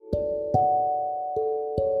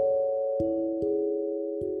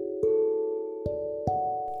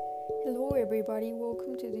everybody,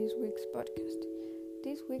 welcome to this week's podcast.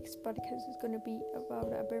 This week's podcast is going to be about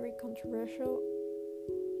a very controversial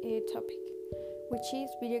topic, which is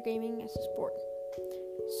video gaming as a sport.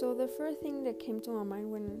 So the first thing that came to my mind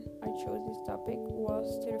when I chose this topic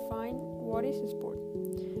was to define what is a sport.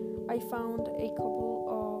 I found a couple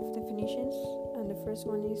of definitions, and the first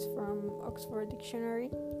one is from Oxford Dictionary,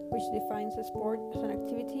 which defines a sport as an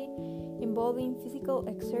activity involving physical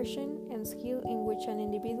exertion and skill in which an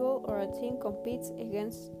individual or a team competes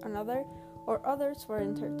against another or others for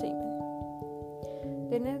entertainment.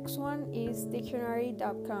 The next one is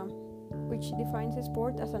dictionary.com, which defines a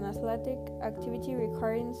sport as an athletic activity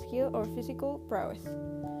requiring skill or physical prowess.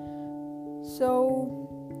 So,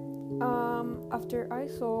 after I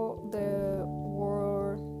saw the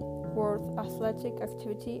word athletic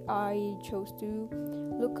activity, I chose to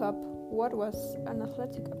look up what was an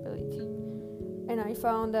athletic ability. And I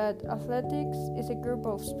found that athletics is a group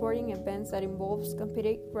of sporting events that involves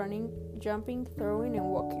competing, running, jumping, throwing, and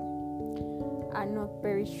walking. I'm not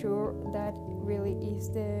very sure that really is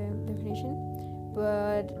the definition,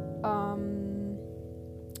 but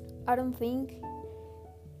I don't think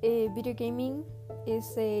video gaming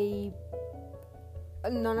is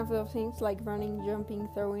none of those things like running, jumping,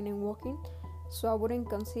 throwing, and walking. So I wouldn't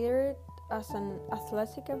consider it as an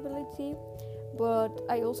athletic ability. But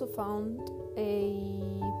I also found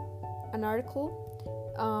an article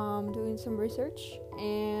doing some research,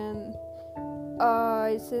 and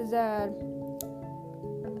it says that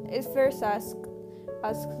it first asks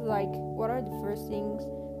like, what are the first things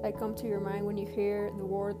that come to your mind when you hear the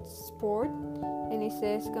word sport? And it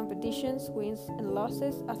says competitions, wins and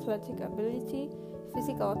losses, athletic ability,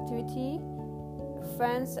 physical activity,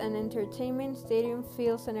 fans and entertainment, stadium,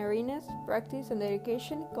 fields and arenas, practice and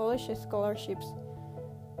dedication, college scholarships.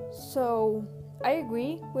 So I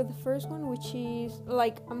agree with the first one, which is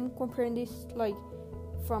like I'm comparing this like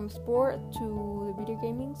from sport to the video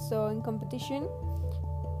gaming. So in competition,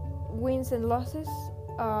 wins and losses,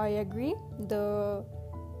 I agree. The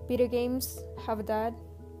video games have that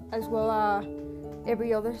as well as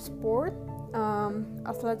every other sport.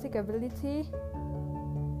 Athletic ability,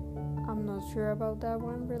 I'm not sure about that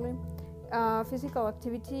one really. Physical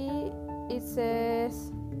activity, it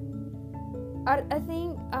says I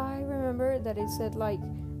think I remember that it said like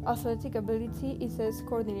athletic ability, it says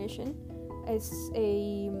coordination. It's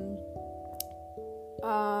a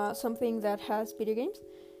something that has video games.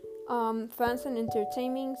 Fans and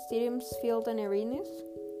entertainment, stadiums, field and arenas.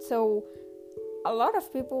 So a lot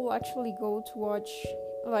of people actually go to watch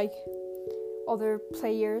like other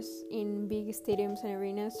players in big stadiums and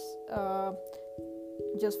arenas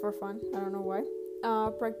just for fun. I don't know why.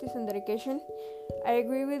 Practice and dedication. I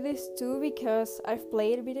agree with this too because I've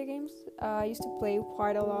played video games. I used to play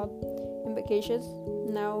quite a lot in vacations.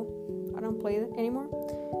 Now I don't play it anymore.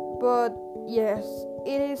 But yes,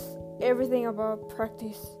 it is everything about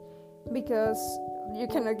practice because you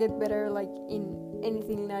cannot get better like in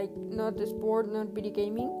anything, like not the sport, not video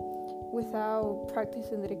gaming, without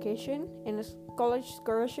practice and dedication. And college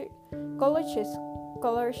scholarships,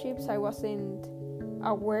 I wasn't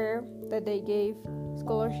aware that they gave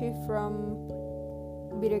scholarship from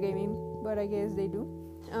video gaming, but I guess they do.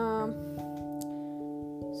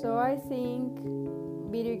 So I think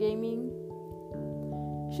video gaming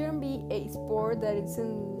shouldn't be a sport that it's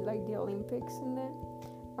in like the Olympics and that.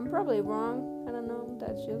 I'm probably wrong, I don't know,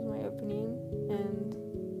 that's just my opinion, and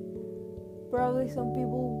probably some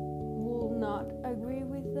people will not agree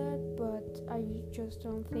with that, but I just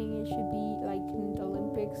don't think it should be like in the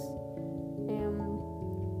Olympics.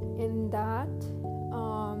 In that,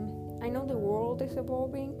 I know the world is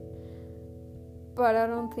evolving, but I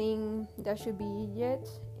don't think that should be it yet.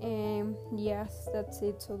 And yes, that's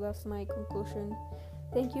it. So that's my conclusion.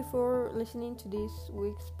 Thank you for listening to this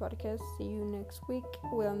week's podcast. See you next week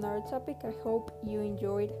with another topic. I hope you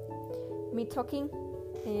enjoyed me talking.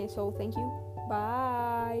 So thank you.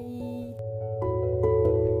 Bye.